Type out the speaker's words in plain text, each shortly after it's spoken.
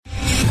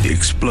The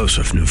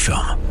explosive new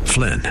film,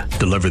 Flynn,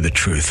 deliver the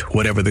truth,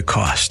 whatever the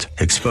cost.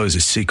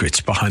 Exposes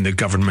secrets behind the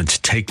government's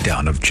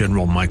takedown of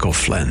General Michael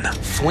Flynn.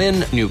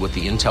 Flynn knew what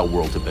the intel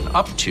world had been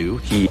up to.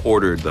 He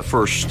ordered the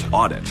first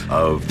audit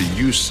of the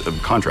use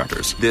of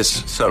contractors.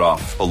 This set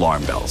off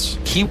alarm bells.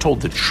 He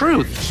told the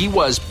truth. He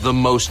was the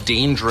most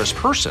dangerous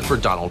person for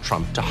Donald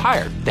Trump to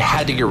hire. They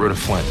had to get rid of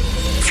Flynn.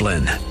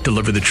 Flynn,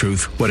 deliver the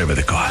truth, whatever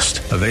the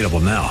cost. Available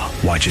now.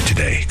 Watch it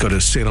today. Go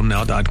to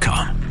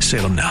salemnow.com.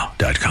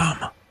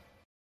 salemnow.com.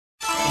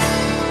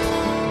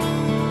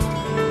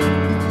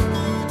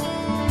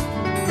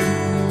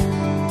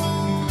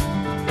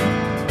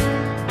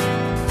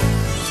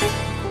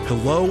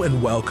 Hello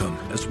and welcome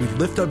as we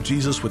lift up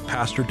Jesus with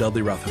Pastor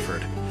Dudley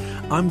Rutherford.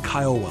 I'm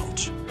Kyle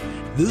Welch.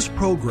 This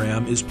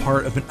program is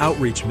part of an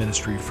outreach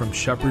ministry from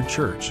Shepherd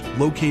Church,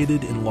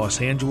 located in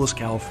Los Angeles,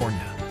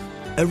 California.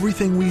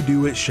 Everything we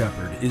do at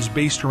Shepherd is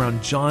based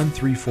around John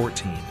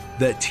 3:14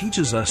 that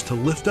teaches us to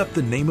lift up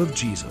the name of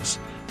Jesus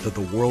that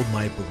the world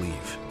might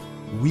believe.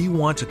 We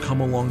want to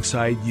come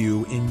alongside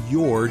you in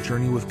your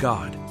journey with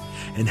God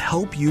and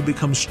help you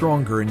become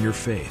stronger in your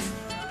faith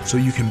so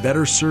you can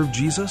better serve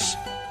Jesus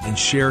and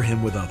share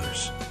Him with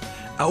others.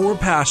 Our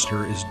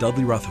pastor is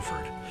Dudley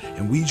Rutherford,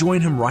 and we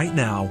join him right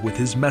now with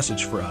his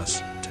message for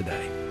us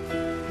today.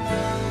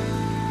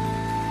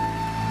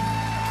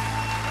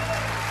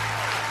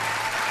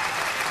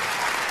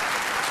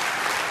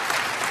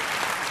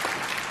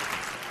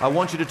 I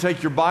want you to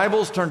take your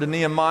Bibles, turn to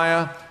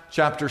Nehemiah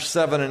chapter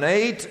 7 and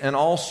 8, and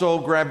also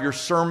grab your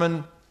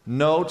sermon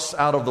notes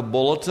out of the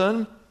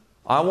bulletin.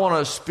 I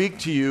want to speak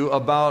to you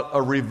about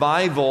a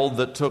revival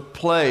that took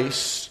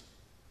place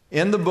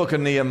in the book of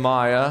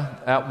Nehemiah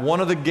at one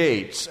of the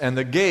gates. And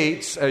the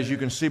gates, as you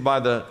can see by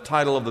the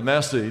title of the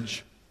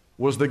message,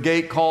 was the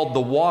gate called the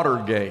Water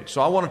Gate.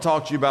 So I want to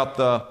talk to you about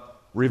the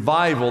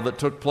revival that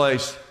took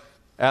place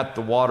at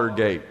the Water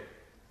Gate.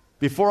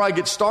 Before I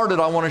get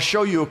started, I want to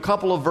show you a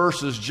couple of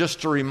verses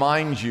just to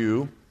remind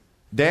you.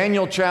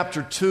 Daniel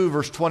chapter 2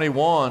 verse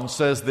 21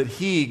 says that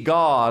He,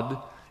 God,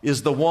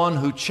 is the one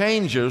who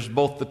changes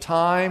both the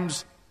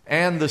times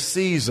and the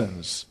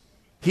seasons.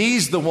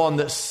 He's the one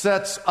that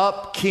sets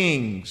up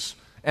kings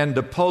and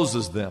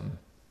deposes them.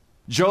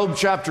 Job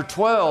chapter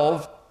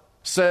 12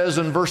 says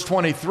in verse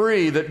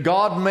 23 that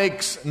God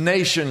makes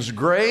nations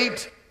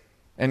great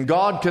and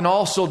God can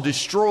also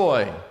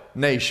destroy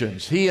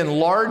nations. He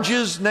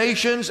enlarges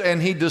nations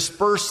and He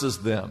disperses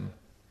them.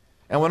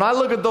 And when I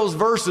look at those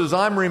verses,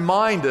 I'm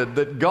reminded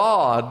that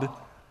God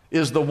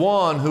is the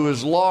one who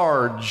is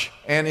large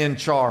and in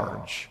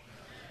charge.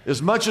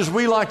 As much as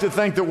we like to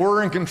think that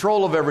we're in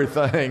control of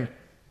everything,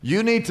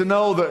 you need to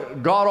know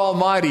that God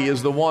Almighty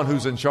is the one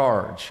who's in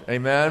charge.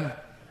 Amen?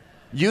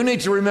 You need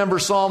to remember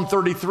Psalm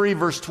 33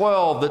 verse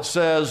 12 that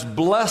says,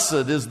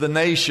 "Blessed is the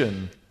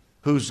nation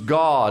whose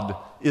God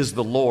is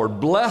the Lord."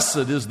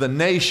 Blessed is the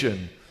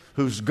nation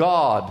whose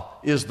God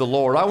is the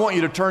Lord. I want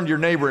you to turn to your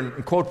neighbor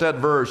and quote that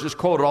verse. Just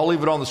quote it. I'll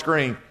leave it on the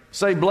screen.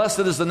 Say,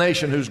 "Blessed is the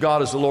nation whose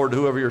God is the Lord,"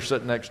 whoever you're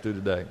sitting next to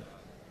today.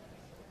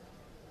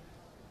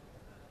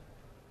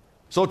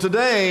 So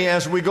today,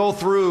 as we go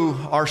through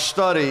our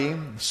study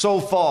so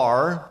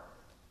far,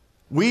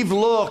 we've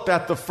looked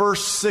at the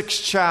first 6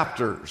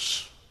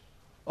 chapters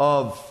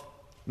of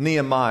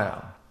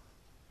Nehemiah.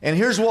 And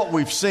here's what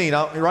we've seen.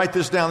 I'll write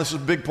this down. This is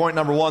big point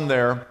number 1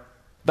 there.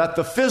 That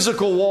the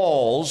physical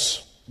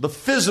walls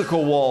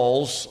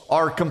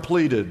are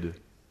completed.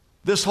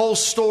 This whole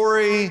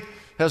story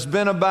has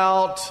been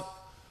about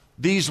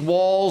these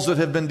walls that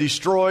have been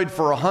destroyed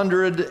for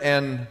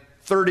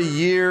 130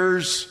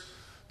 years.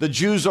 The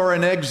Jews are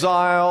in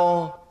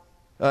exile.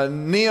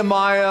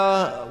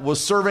 Nehemiah was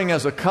serving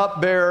as a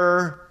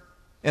cupbearer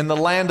in the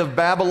land of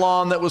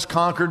Babylon that was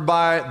conquered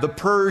by the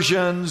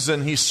Persians,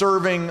 and he's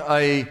serving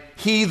a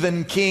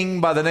heathen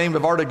king by the name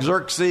of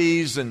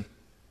Artaxerxes, and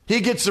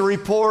he gets a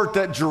report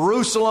that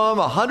Jerusalem,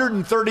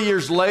 130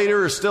 years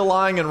later, is still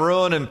lying in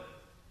ruin, and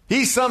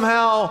he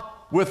somehow,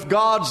 with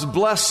God's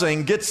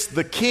blessing, gets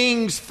the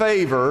king's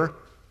favor,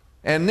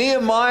 and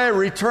Nehemiah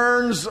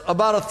returns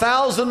about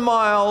 1,000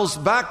 miles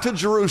back to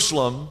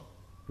Jerusalem,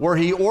 where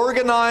he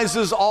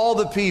organizes all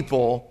the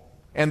people,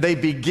 and they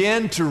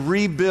begin to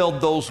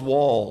rebuild those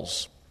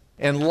walls.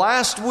 And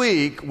last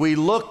week, we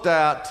looked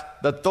at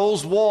that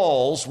those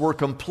walls were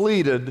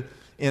completed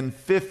in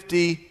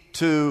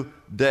 52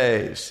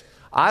 days.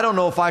 I don't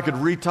know if I could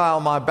retile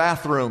my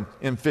bathroom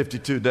in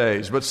 52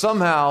 days, but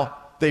somehow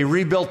they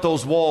rebuilt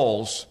those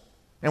walls.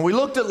 And we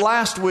looked at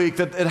last week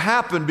that it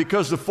happened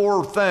because of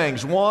 4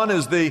 things. One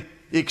is the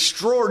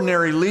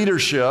extraordinary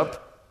leadership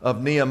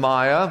of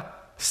Nehemiah.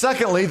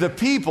 Secondly, the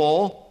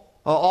people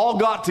all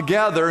got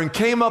together and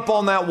came up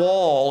on that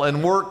wall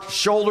and worked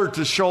shoulder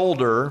to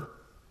shoulder.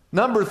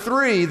 Number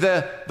 3,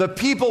 the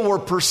people were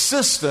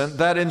persistent,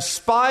 that in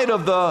spite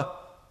of the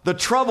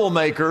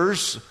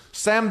troublemakers,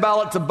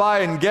 Sanballat,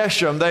 Tobiah, and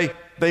Geshem,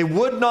 they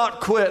would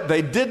not quit.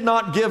 They did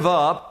not give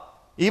up.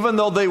 Even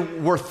though they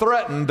were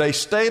threatened, they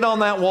stayed on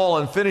that wall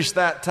and finished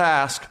that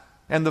task.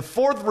 And the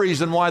 4th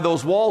reason why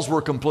those walls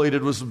were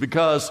completed was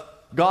because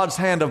God's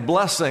hand of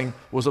blessing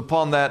was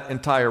upon that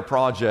entire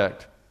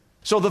project.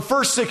 So the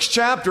first 6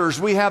 chapters,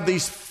 we have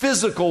these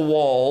physical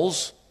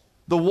walls.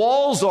 The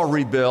walls are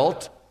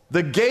rebuilt.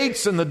 The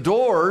gates and the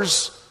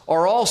doors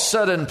are all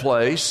set in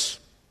place.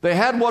 They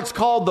had what's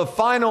called the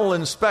final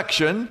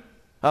inspection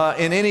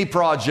in any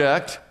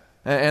project.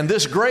 And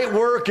this great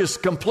work is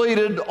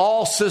completed.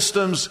 All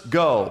systems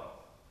go.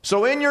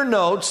 So in your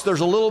notes, there's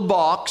a little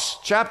box.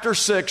 Chapter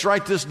 6,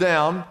 write this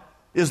down,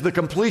 is the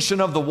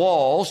completion of the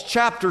walls.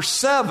 Chapter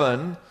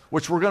 7,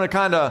 which we're going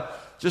to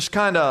just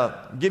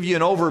give you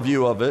an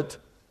overview of it.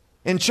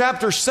 In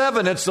chapter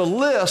 7, it's a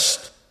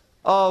list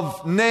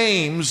of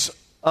names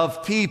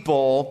of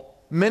people,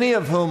 many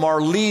of whom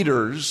are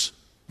leaders.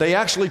 They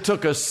actually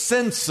took a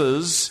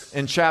census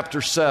in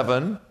chapter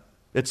 7.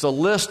 It's a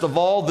list of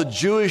all the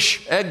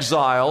Jewish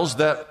exiles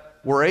that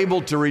were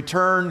able to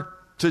return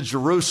to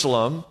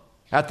Jerusalem.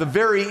 At the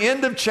very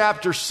end of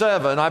chapter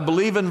 7, I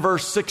believe in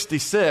verse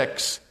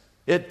 66,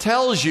 it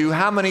tells you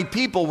how many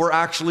people were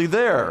actually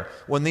there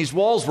when these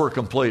walls were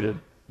completed.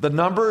 The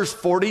number is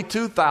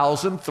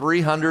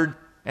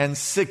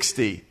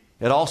 42,360.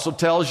 It also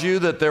tells you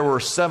that there were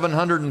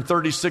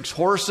 736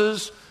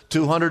 horses,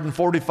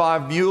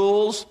 245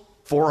 mules,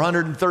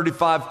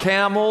 435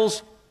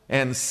 camels,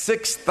 and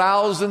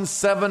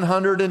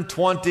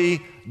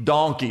 6,720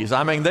 donkeys.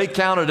 I mean, they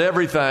counted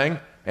everything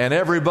and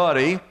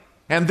everybody.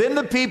 And then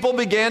the people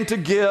began to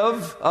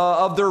give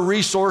of their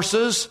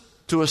resources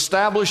to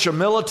establish a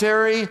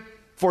military,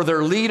 for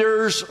their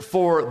leaders,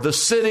 for the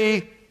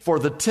city, for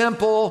the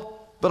temple.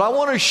 But I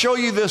want to show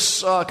you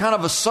this kind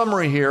of a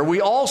summary here. We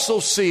also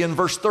see in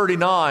verse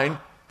 39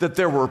 that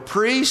there were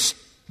priests,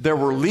 there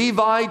were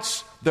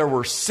Levites, there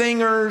were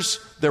singers,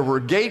 there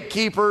were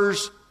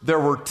gatekeepers, there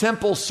were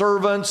temple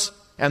servants,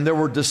 and there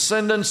were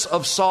descendants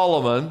of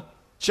Solomon.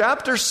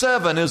 Chapter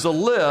 7 is a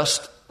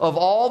list of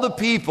all the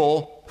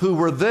people who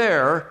were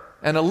there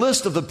and a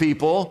list of the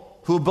people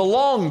who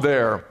belonged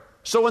there.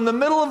 So in the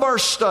middle of our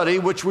study,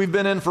 which we've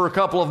been in for a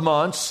couple of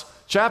months,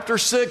 chapter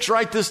 6,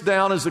 write this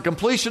down, is the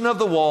completion of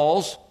the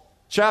walls.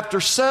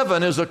 Chapter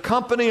 7 is a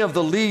company of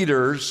the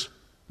leaders.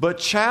 But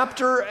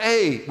chapter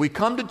 8, we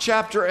come to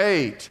chapter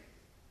 8,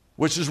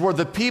 which is where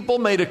the people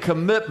made a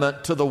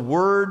commitment to the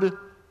Word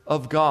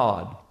of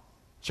God.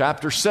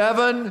 Chapter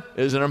 7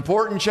 is an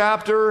important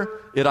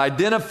chapter. It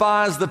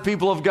identifies the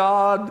people of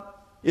God.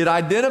 It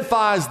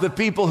identifies the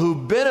people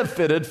who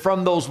benefited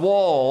from those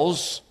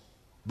walls.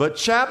 But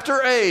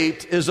chapter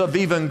 8 is of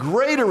even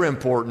greater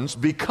importance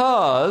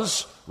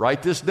because,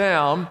 write this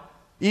down,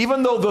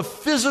 even though the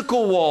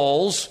physical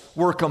walls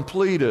were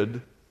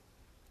completed,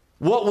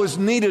 what was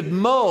needed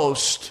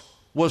most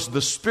was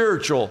the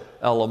spiritual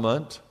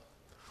element.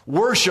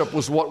 Worship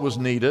was what was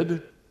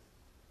needed.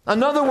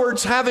 In other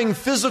words, having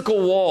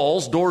physical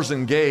walls, doors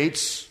and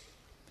gates,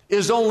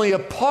 is only a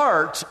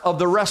part of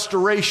the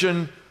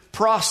restoration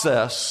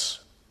process.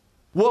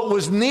 What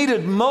was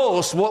needed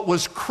most, what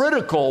was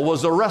critical,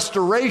 was a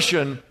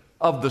restoration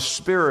of the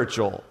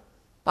spiritual.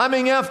 I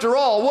mean, after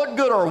all, what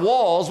good are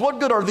walls? What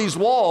good are these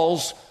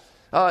walls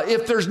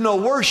if there's no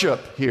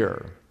worship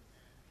here?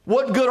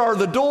 What good are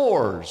the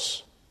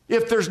doors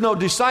if there's no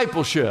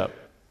discipleship?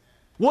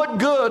 What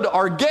good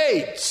are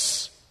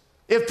gates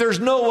if there's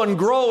no one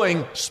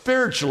growing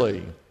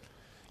spiritually?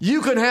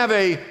 You can have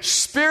a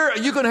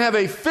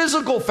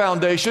physical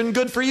foundation,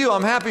 good for you.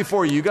 I'm happy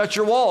for you. You got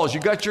your walls, you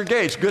got your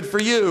gates, good for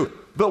you.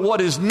 But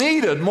what is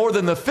needed more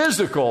than the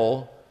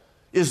physical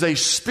is a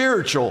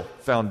spiritual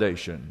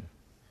foundation.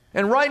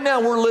 And right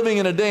now we're living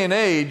in a day and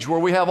age where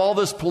we have all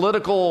this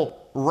political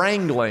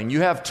wrangling.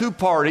 You have two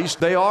parties.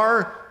 They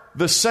are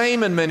the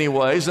same in many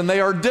ways, and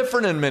they are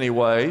different in many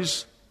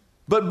ways.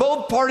 But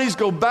both parties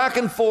go back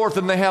and forth,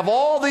 and they have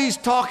all these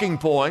talking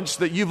points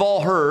that you've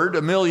all heard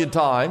a million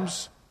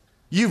times.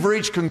 You've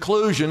reached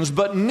conclusions,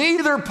 but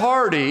neither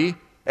party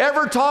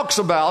ever talks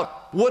about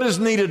what is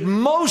needed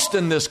most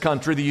in this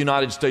country, the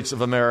United States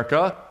of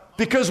America,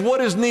 because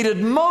what is needed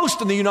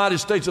most in the United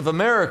States of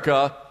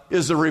America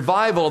is a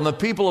revival and the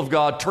people of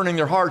God turning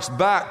their hearts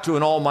back to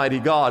an almighty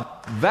God.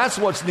 That's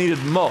what's needed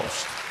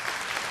most.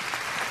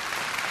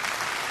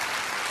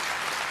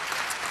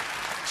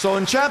 So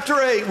in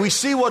chapter 8, we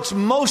see what's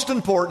most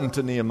important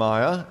to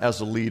Nehemiah as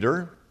a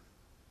leader.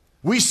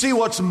 We see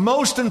what's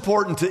most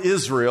important to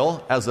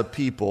Israel as a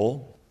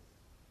people.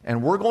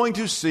 And we're going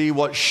to see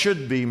what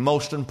should be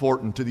most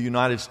important to the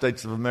United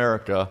States of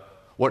America,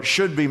 what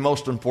should be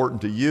most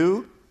important to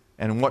you,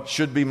 and what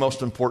should be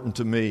most important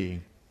to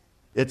me.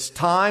 It's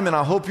time, and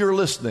I hope you're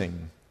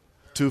listening,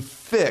 to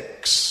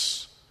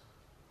fix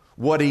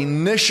what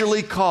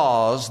initially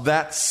caused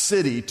that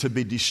city to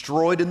be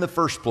destroyed in the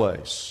first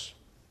place.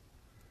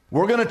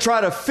 We're going to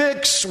try to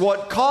fix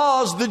what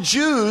caused the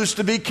Jews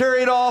to be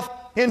carried off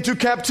into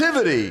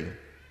captivity.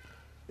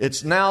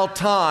 It's now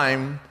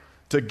time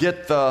to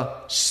get the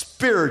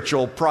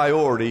spiritual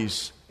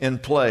priorities in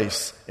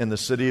place in the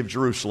city of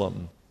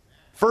Jerusalem.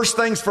 First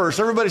things first.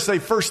 Everybody say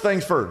first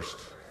things first.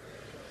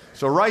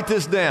 So write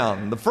this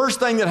down. The first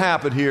thing that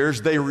happened here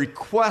is they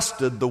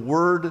requested the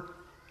Word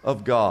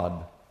of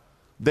God.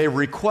 They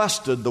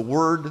requested the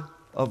Word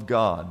of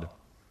God.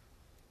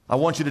 I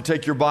want you to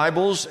take your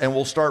Bibles, and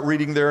we'll start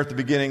reading there at the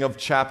beginning of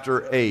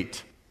chapter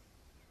 8.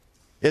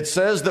 It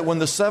says that when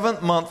the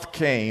 7th month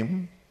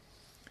came,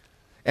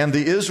 and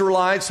the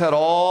Israelites had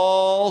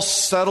all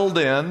settled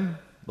in,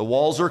 the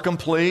walls are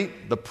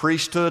complete, the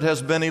priesthood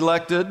has been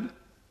elected,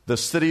 the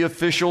city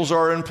officials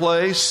are in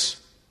place,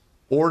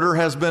 order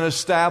has been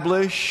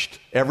established,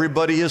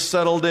 everybody is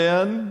settled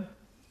in.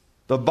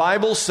 The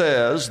Bible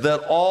says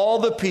that all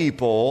the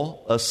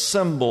people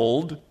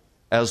assembled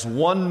as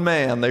one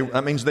man.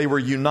 That means they were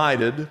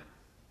united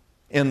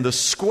in the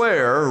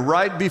square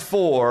right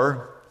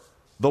before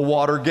the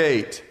water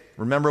gate.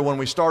 Remember when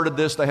we started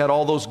this, they had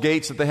all those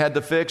gates that they had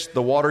to fix.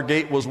 The water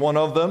gate was one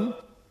of them.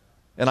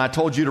 And I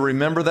told you to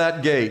remember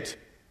that gate.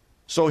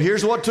 So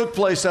here's what took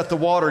place at the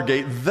water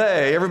gate.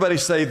 They, everybody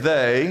say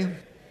they.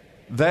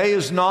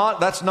 That's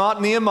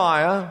not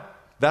Nehemiah.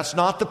 That's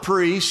not the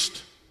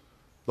priest.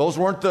 Those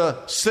weren't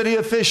the city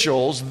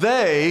officials.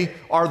 They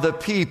are the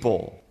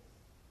people.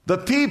 The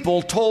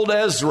people told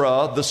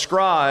Ezra, the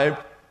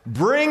scribe,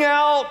 bring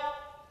out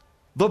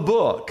the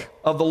book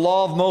of the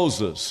law of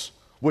Moses,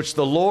 which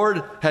the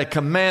Lord had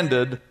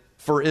commanded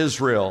for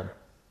Israel.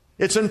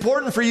 It's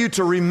important for you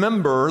to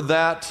remember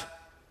that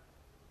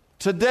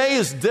today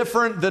is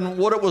different than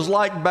what it was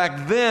like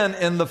back then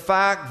in the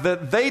fact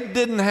that they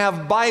didn't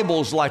have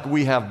Bibles like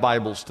we have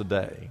Bibles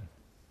today.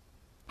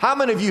 How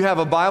many of you have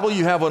a Bible?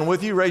 You have one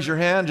with you? Raise your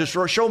hand. Just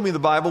show me the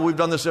Bible. We've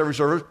done this every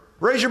service.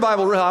 Raise your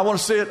Bible. I want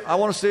to see it. I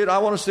want to see it. I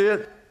want to see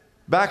it.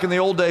 Back in the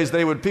old days,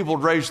 people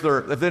would raise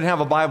if they didn't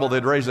have a Bible,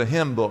 they'd raise a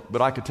hymn book,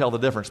 but I could tell the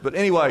difference. But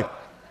anyway,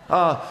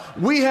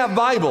 we have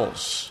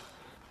Bibles,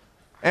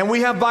 and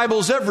we have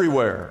Bibles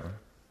everywhere.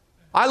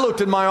 I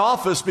looked in my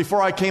office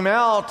before I came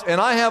out, and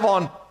I have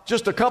on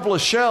just a couple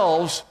of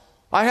shelves,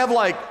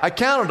 I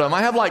counted them,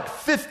 I have like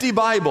 50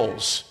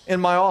 Bibles in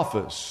my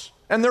office.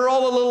 And they're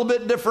all a little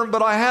bit different,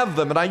 but I have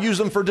them, and I use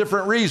them for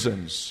different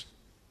reasons.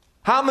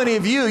 How many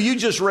of you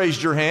just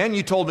raised your hand,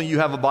 you told me you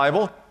have a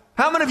Bible.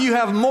 How many of you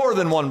have more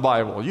than one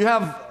Bible? You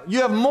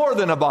have more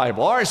than a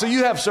Bible. All right, so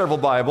you have several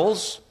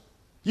Bibles.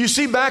 You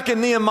see, back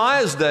in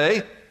Nehemiah's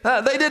day,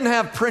 they didn't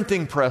have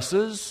printing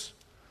presses.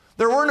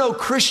 There were no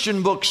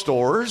Christian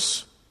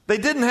bookstores. They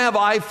didn't have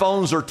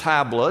iPhones or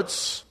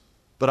tablets.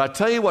 But I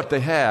tell you what they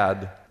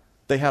had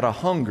a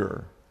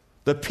hunger.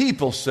 The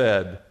people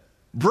said,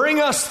 bring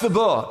us the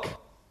book.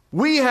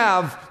 We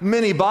have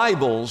many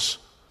Bibles,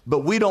 but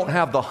we don't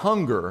have the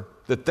hunger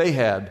that they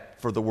had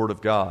for the Word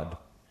of God.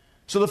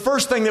 So the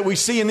first thing that we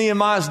see in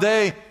Nehemiah's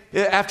day,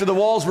 after the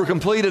walls were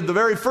completed, the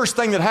very first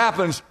thing that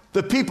happens,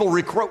 the people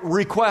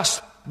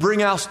request,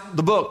 bring out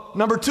the book.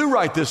 Number 2,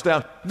 write this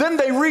down. Then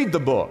they read the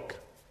book.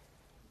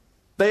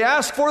 They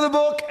asked for the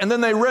book, and then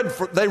they read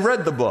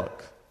the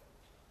book.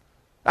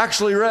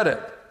 Actually read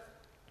it.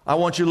 I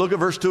want you to look at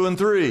verse 2 and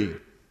 3.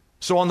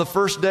 So on the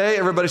first day,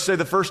 everybody say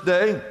the first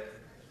day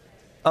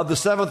of the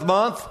 7th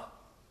month,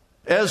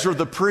 Ezra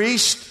the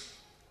priest,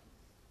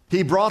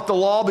 he brought the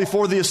law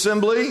before the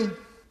assembly,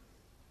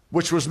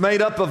 which was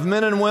made up of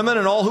men and women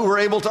and all who were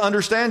able to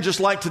understand,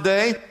 just like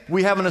today.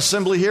 We have an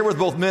assembly here with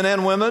both men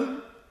and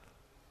women.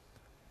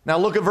 Now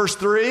look at verse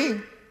 3.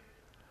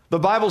 The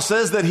Bible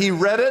says that he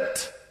read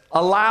it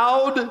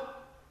aloud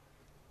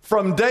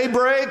from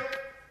daybreak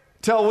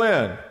till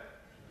when?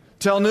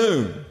 Till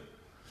noon.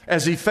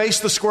 As he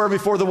faced the square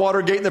before the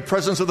water gate in the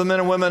presence of the men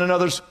and women and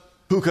others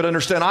who could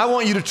understand. I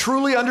want you to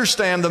truly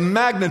understand the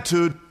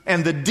magnitude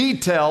and the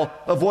detail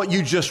of what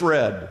you just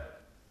read.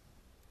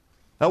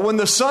 Now, when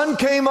the sun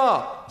came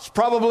up, it's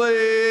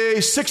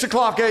probably 6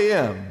 o'clock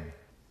a.m.,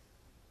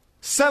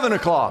 7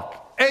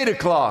 o'clock, 8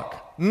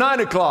 o'clock, 9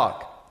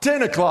 o'clock,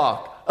 10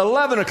 o'clock,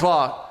 11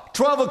 o'clock,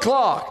 12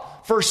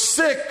 o'clock, for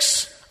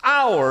 6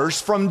 hours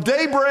from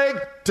daybreak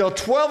till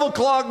 12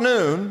 o'clock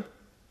noon,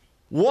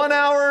 1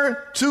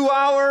 hour, 2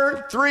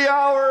 hour, 3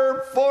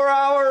 hour, 4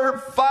 hour,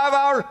 5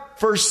 hour,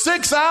 for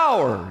 6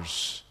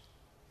 hours,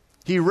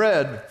 he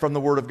read from the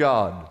Word of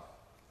God.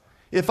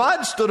 If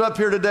I'd stood up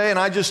here today and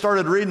I just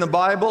started reading the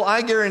Bible,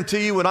 I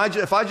guarantee you,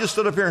 if I just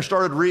stood up here and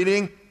started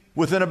reading,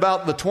 within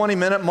about the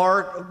 20-minute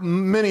mark,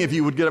 many of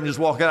you would get up and just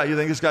walk out. You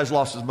think this guy's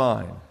lost his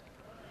mind.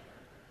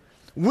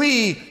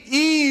 We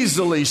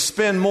easily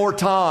spend more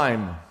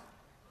time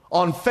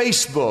on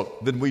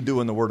Facebook than we do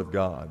in the Word of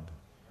God.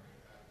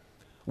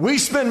 We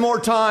spend more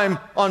time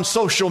on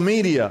social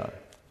media,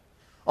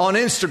 on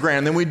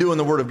Instagram, than we do in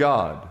the Word of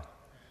God.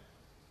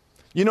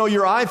 You know,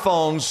 your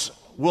iPhones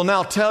will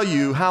now tell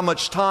you how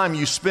much time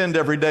you spend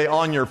every day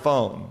on your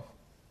phone.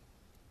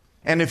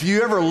 And if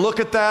you ever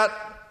look at that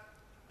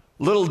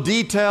little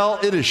detail,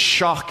 it is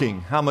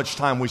shocking how much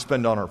time we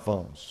spend on our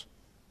phones.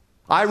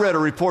 I read a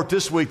report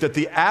this week that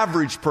the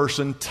average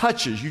person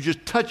touches, you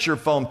just touch your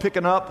phone, pick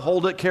it up,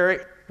 hold it, carry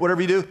it,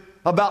 whatever you do,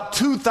 about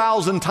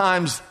 2,000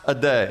 times a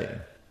day.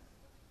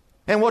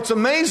 And what's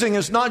amazing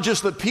is not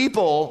just that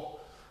people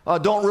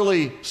don't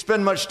really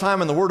spend much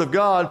time in the Word of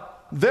God.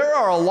 There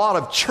are a lot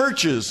of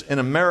churches in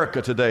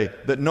America today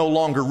that no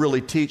longer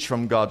really teach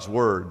from God's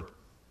Word.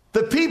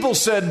 The people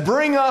said,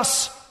 bring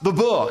us the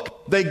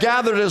book. They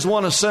gathered as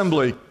one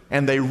assembly.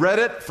 and they read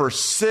it for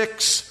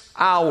 6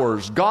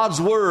 hours. God's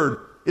Word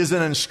is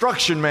an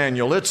instruction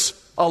manual. It's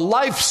a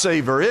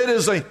lifesaver. It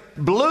is a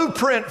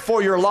blueprint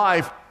for your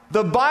life.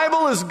 The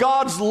Bible is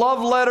God's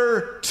love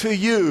letter to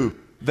you.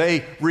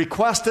 They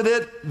requested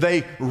it.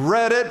 They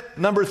read it.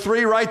 Number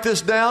 3, write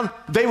this down.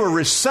 They were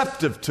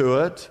receptive to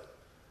it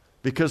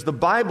because the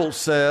Bible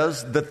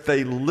says that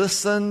they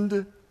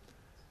listened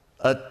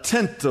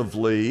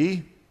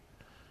attentively.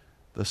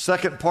 The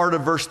second part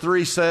of verse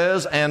 3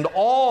 says, and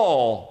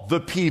all the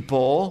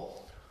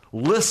people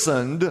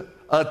listened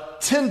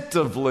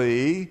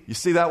attentively. You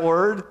see that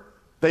word?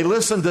 They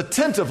listened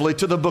attentively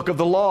to the book of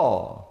the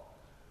law.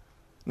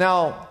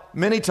 Now,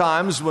 many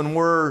times when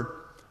we're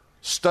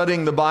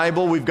studying the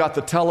Bible, we've got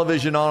the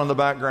television on in the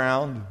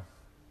background,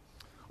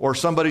 or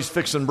somebody's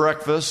fixing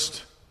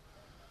breakfast.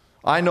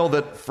 I know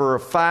that for a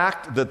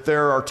fact that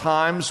there are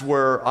times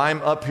where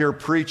I'm up here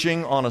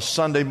preaching on a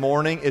Sunday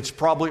morning. It's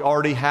probably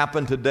already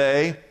happened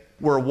today,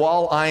 where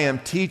while I am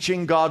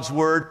teaching God's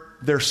Word,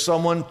 there's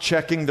someone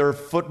checking their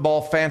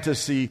football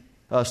fantasy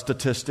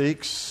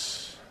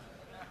statistics.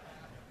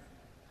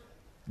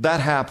 That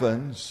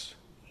happens.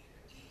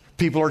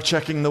 People are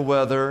checking the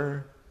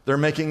weather. They're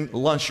making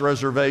lunch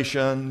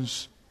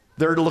reservations.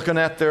 They're looking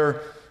at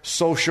their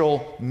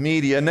social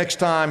media. Next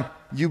time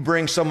you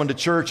bring someone to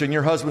church and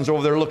your husband's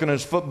over there looking at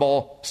his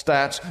football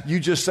stats, you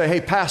just say,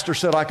 hey, pastor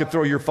said I could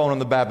throw your phone in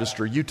the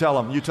baptistry. You tell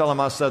him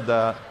I said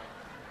that.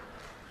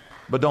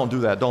 But don't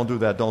do that, don't do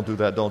that, don't do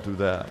that, don't do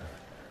that.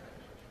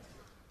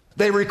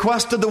 They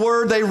requested the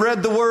Word, they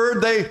read the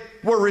Word, they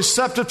were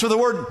receptive to the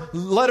Word.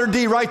 Letter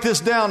D, write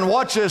this down.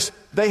 Watch this.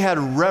 They had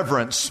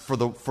reverence for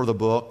the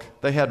book.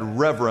 They had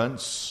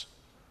reverence.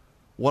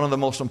 One of the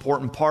most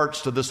important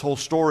parts to this whole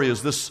story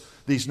is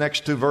these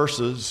next 2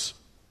 verses.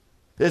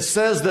 It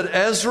says that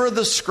Ezra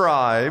the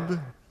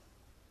scribe,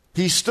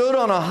 he stood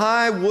on a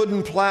high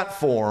wooden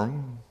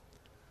platform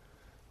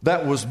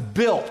that was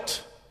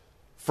built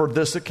for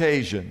this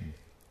occasion.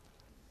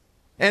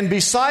 And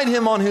beside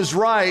him on his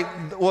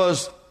right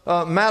was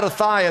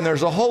Mattathiah, and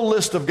there's a whole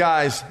list of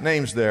guys'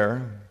 names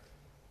there.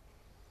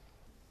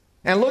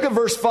 And look at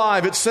verse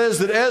 5. It says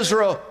that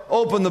Ezra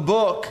opened the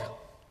book,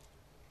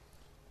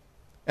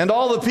 and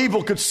all the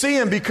people could see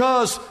him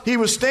because he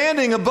was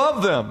standing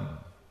above them.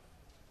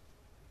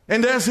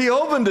 And as he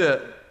opened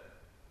it,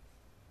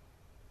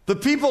 the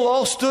people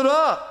all stood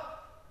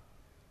up.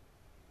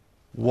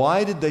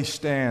 Why did they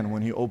stand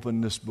when he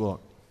opened this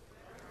book?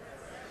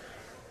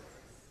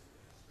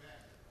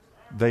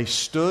 They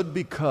stood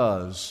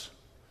because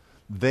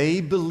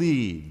they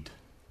believed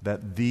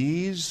that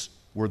these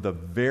were the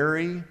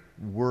very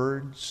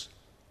words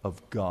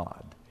of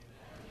God.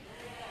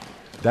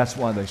 That's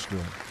why they stood.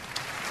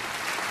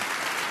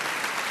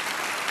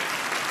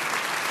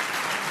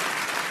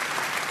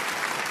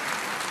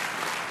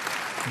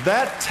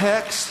 That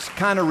text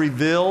kind of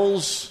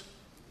reveals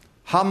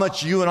how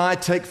much you and I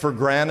take for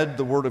granted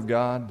the Word of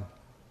God.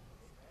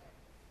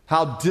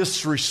 How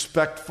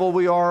disrespectful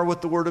we are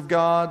with the Word of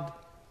God.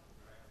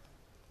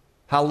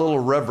 How little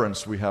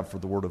reverence we have for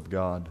the Word of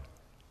God.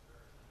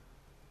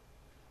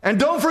 And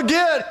don't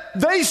forget,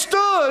 they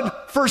stood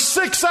for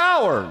 6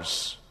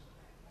 hours.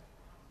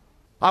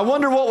 I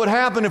wonder what would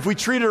happen if we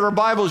treated our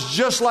Bibles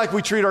just like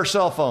we treat our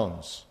cell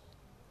phones.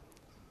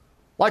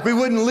 Like we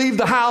wouldn't leave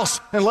the house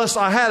unless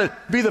I had it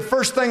be the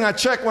first thing I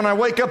check when I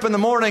wake up in the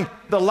morning,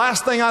 the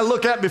last thing I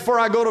look at before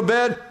I go to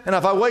bed, and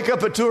if I wake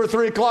up at 2 or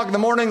 3 o'clock in the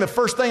morning, the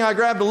first thing I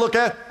grab to look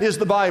at is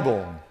the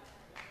Bible.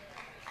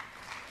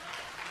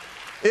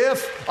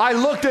 If I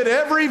looked at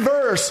every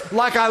verse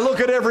like I look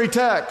at every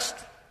text,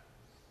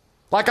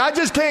 like I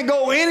just can't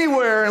go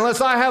anywhere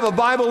unless I have a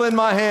Bible in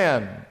my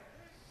hand.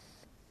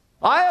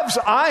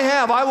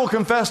 I will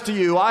confess to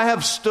you, I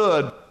have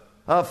stood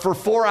for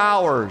 4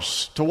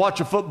 hours to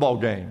watch a football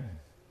game.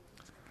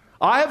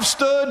 I have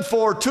stood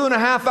for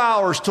 2.5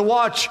 hours to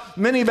watch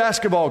many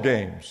basketball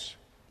games.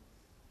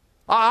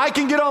 I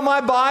can get on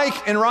my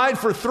bike and ride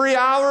for 3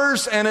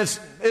 hours, and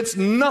it's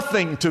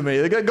nothing to me.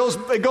 It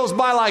goes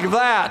by like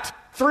that.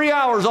 3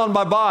 hours on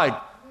my bike.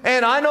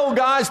 And I know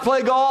guys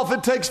play golf.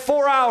 It takes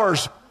 4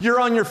 hours. You're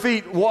on your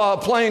feet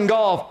playing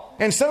golf.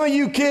 And some of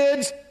you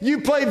kids,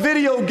 you play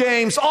video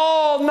games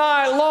all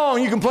night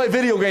long. You can play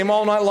video game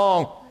all night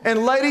long.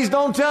 And ladies,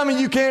 don't tell me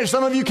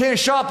some of you can't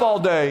shop all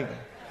day.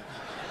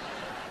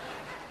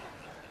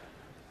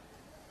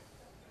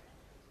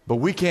 But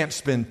we can't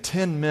spend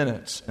 10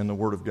 minutes in the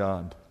Word of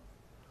God.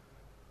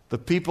 The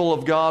people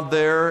of God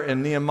there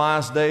in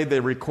Nehemiah's day, they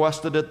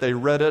requested it, they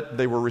read it,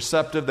 they were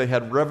receptive, they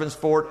had reverence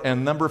for it.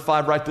 And number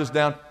 5, write this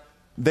down,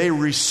 they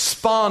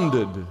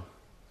responded.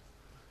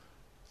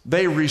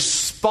 They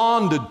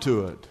responded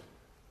to it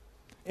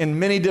in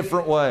many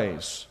different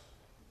ways.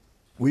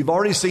 We've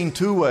already seen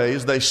 2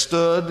 ways. They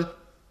stood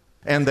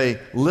and they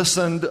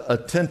listened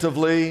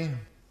attentively.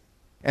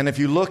 And if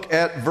you look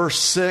at verse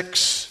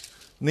 6,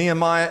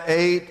 Nehemiah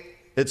 8,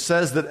 it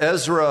says that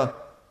Ezra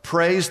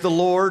praised the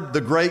Lord,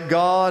 the great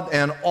God,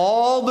 and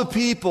all the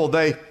people,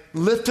 they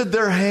lifted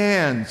their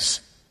hands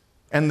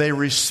and they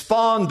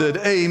responded,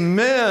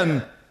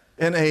 Amen,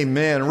 and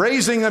amen.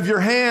 Raising of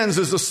your hands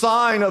is a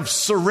sign of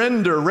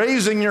surrender.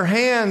 Raising your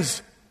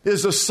hands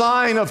is a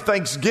sign of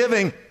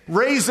thanksgiving.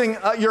 Raising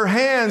your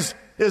hands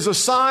is a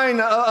sign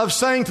of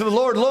saying to the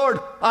Lord,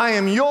 Lord, I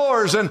am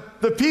yours. And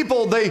the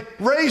people, they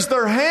raised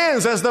their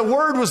hands as the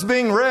word was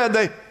being read.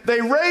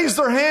 They raised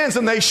their hands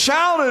and they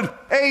shouted,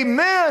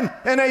 amen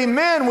and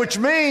amen, which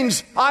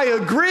means I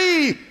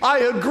agree,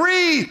 I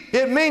agree.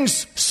 It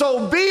means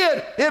so be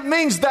it. It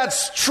means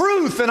that's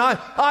truth. And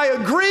I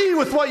agree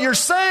with what you're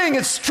saying.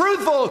 It's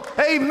truthful.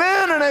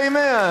 Amen and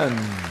amen.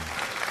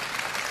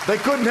 They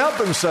couldn't help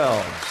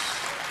themselves.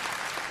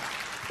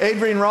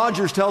 Adrian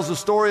Rogers tells the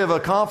story of a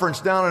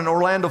conference down in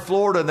Orlando,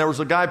 Florida, and there was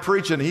a guy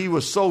preaching. He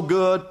was so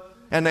good,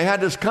 and they had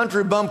this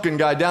country bumpkin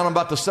guy down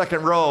about the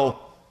second row,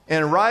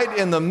 and right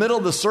in the middle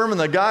of the sermon,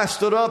 the guy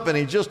stood up and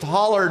he just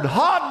hollered,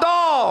 hot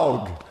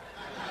dog!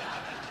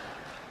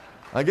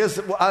 I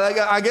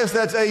guess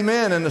that's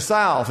amen in the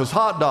South, is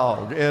hot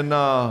dog. And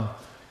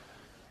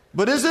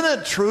but isn't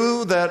it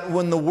true that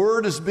when the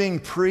word is being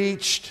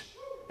preached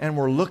and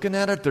we're looking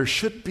at it, there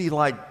should be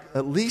like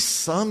at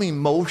least some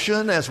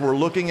emotion as we're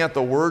looking at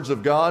the words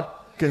of God?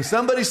 Can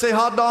somebody say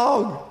hot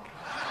dog?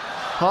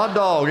 Hot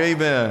dog,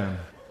 amen.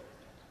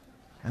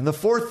 And the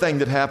fourth thing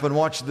that happened,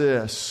 watch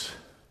this.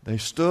 They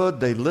stood,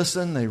 they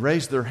listened, they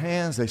raised their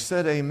hands, they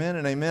said amen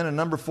and amen. And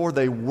number 4,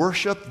 they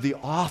worshiped the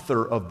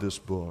author of this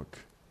book.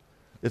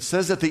 It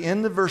says at the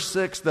end of verse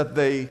 6 that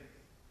they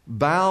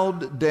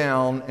bowed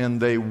down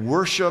and they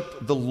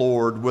worshiped the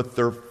Lord with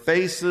their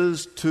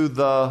faces to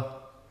the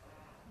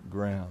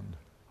ground.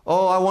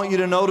 Oh, I want you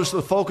to notice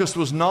the focus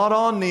was not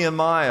on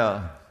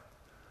Nehemiah.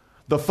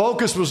 The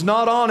focus was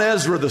not on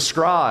Ezra the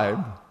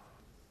scribe.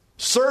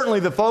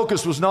 Certainly the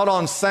focus was not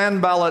on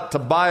Sanballat,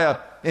 Tobiah,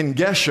 and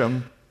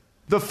Geshem.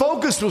 The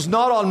focus was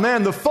not on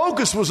man. The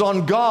focus was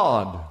on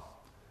God,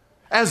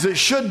 as it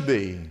should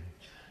be.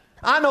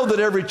 I know that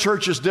every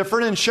church is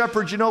different, and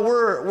Shepherd,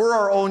 we're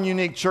our own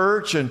unique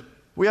church, and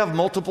we have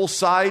multiple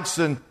sites,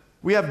 and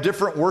we have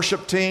different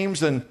worship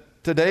teams, and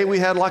today we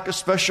had like a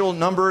special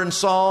number and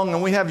song,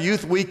 and we have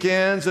youth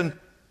weekends, and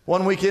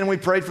one weekend we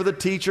prayed for the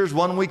teachers,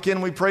 one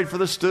weekend we prayed for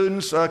the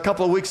students. A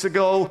couple of weeks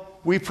ago,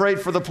 we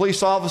prayed for the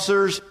police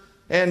officers,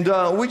 and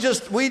we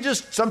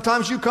just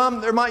sometimes you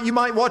come, you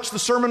might watch the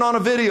sermon on a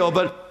video,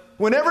 but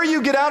whenever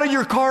you get out of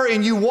your car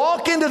and you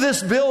walk into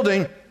this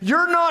building,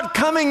 you're not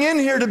coming in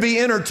here to be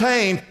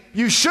entertained.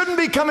 You shouldn't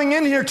be coming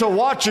in here to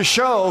watch a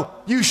show.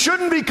 You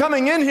shouldn't be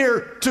coming in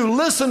here to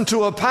listen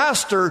to a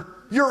pastor.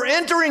 You're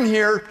entering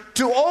here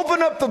to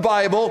open up the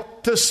Bible,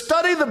 to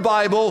study the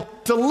Bible,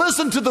 to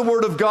listen to the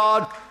Word of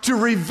God, to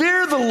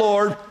revere the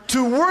Lord,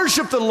 to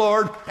worship the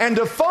Lord, and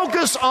to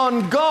focus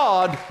on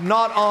God,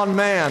 not on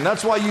man.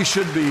 That's why you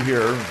should be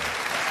here.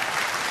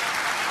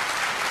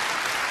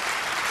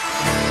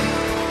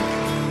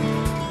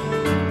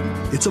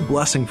 It's a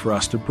blessing for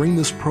us to bring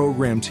this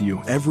program to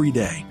you every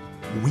day.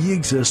 We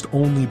exist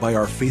only by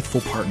our faithful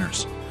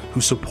partners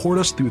who support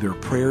us through their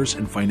prayers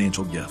and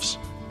financial gifts.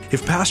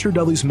 If Pastor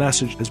Dudley's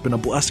message has been a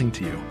blessing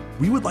to you,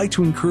 we would like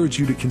to encourage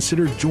you to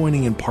consider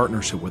joining in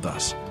partnership with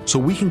us so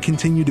we can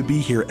continue to be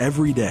here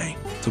every day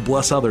to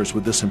bless others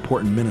with this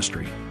important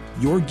ministry.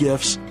 Your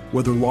gifts,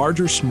 whether large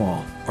or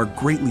small, are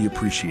greatly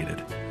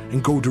appreciated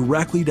and go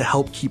directly to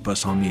help keep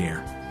us on the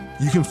air.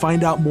 You can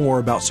find out more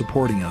about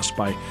supporting us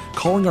by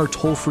calling our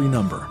toll-free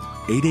number,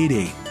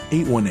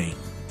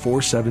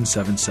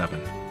 888-818-4777.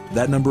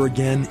 That number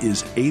again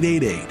is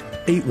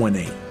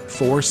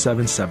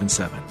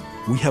 888-818-4777.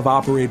 We have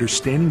operators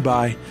standing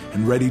by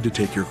and ready to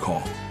take your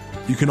call.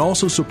 You can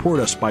also support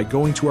us by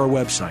going to our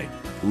website,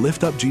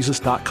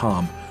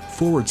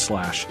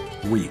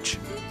 liftupjesus.com/reach.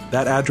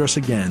 That address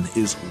again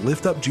is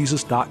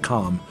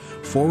liftupjesus.com/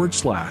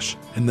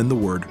 and then the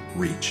word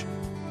reach.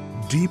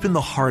 Deep in the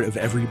heart of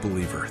every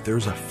believer,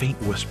 there's a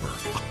faint whisper,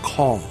 a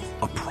call,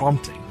 a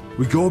prompting.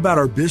 We go about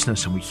our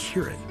business and we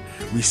hear it.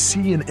 We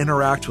see and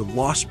interact with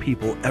lost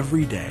people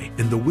every day,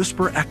 and the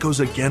whisper echoes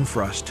again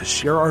for us to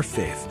share our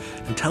faith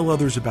and tell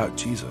others about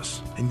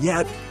Jesus. And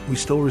yet, we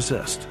still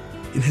resist.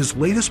 In his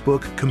latest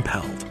book,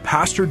 Compelled,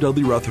 Pastor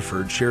Dudley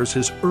Rutherford shares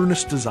his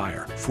earnest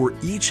desire for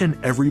each and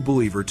every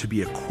believer to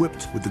be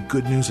equipped with the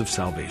good news of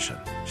salvation.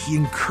 He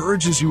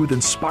encourages you with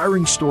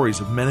inspiring stories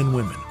of men and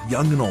women,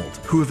 young and old,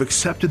 who have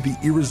accepted the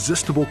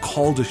irresistible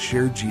call to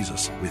share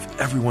Jesus with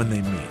everyone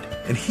they meet.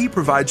 And he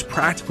provides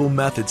practical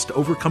methods to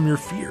overcome your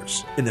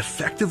fears and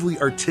effectively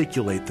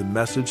articulate the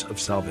message of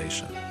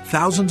salvation.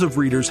 Thousands of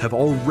readers have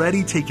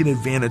already taken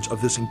advantage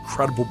of this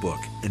incredible book,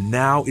 and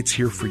now it's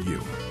here for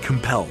you.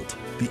 Compelled,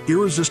 the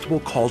irresistible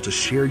call to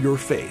share your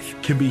faith,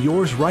 can be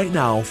yours right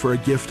now for a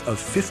gift of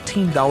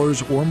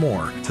 $15 or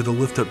more to the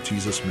Lift Up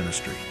Jesus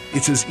Ministry.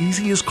 It's as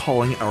easy as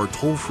calling our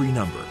toll-free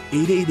number,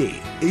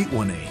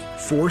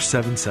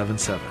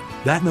 888-818-4777.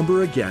 That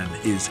number again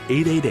is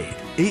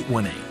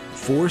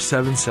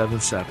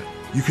 888-818-4777.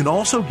 You can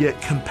also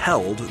get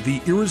Compelled, the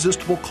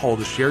irresistible call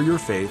to share your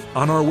faith,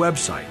 on our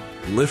website,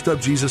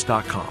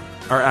 liftupjesus.com.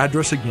 Our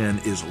address again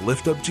is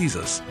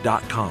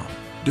liftupjesus.com.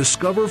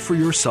 Discover for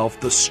yourself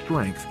the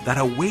strength that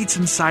awaits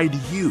inside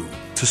you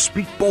to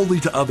speak boldly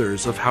to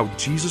others of how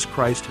Jesus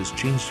Christ has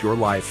changed your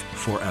life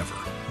forever.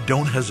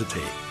 Don't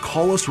hesitate.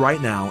 Call us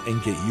right now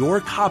and get your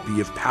copy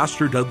of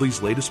Pastor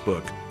Dudley's latest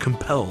book,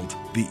 Compelled,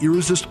 The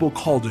Irresistible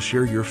Call to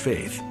Share Your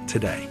Faith,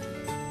 today.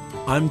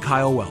 I'm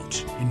Kyle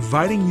Welch,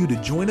 inviting you to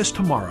join us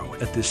tomorrow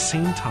at this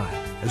same time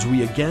as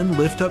we again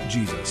lift up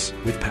Jesus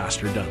with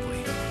Pastor Dudley.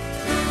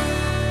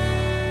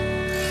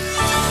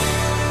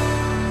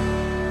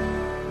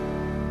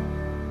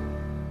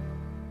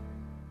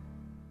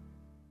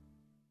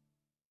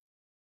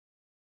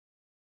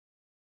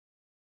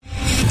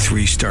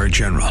 Three-star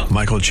General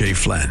Michael J.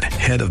 Flynn,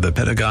 head of the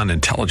Pentagon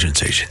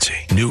Intelligence Agency,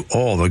 knew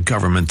all the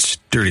government's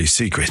dirty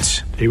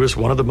secrets. He was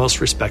one of the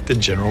most respected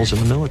generals in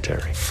the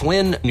military.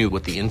 Flynn knew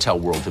what the intel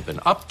world had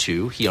been up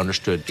to. He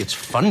understood its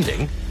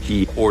funding.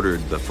 He ordered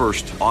the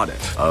first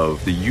audit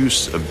of the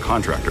use of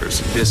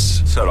contractors.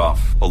 This set off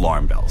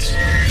alarm bells.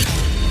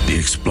 The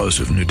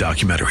explosive new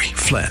documentary,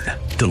 Flynn,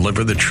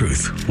 Deliver the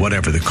Truth,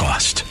 Whatever the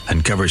Cost,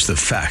 uncovers the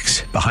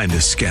facts behind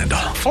this scandal.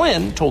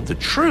 Flynn told the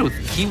truth.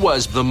 He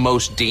was the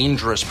most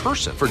dangerous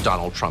person for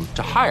Donald Trump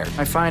to hire.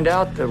 I find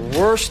out the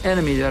worst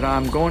enemy that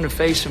I'm going to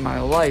face in my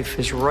life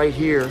is right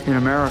here in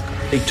America.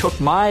 They took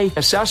my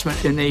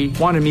assessment and they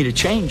wanted me to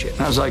change it.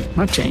 And I was like, I'm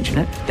not changing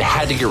it. They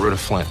had to get rid of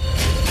Flynn.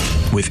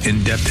 With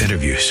in-depth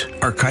interviews,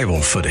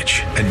 archival footage,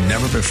 and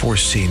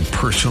never-before-seen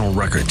personal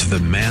records of the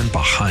man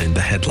behind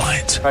the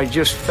headlines. I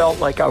just felt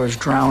like I was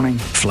drowning.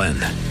 Flynn,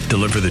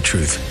 Deliver the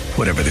Truth,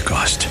 Whatever the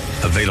Cost.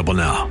 Available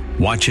now.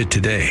 Watch it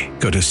today.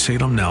 Go to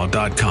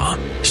salemnow.com.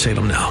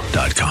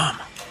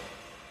 salemnow.com.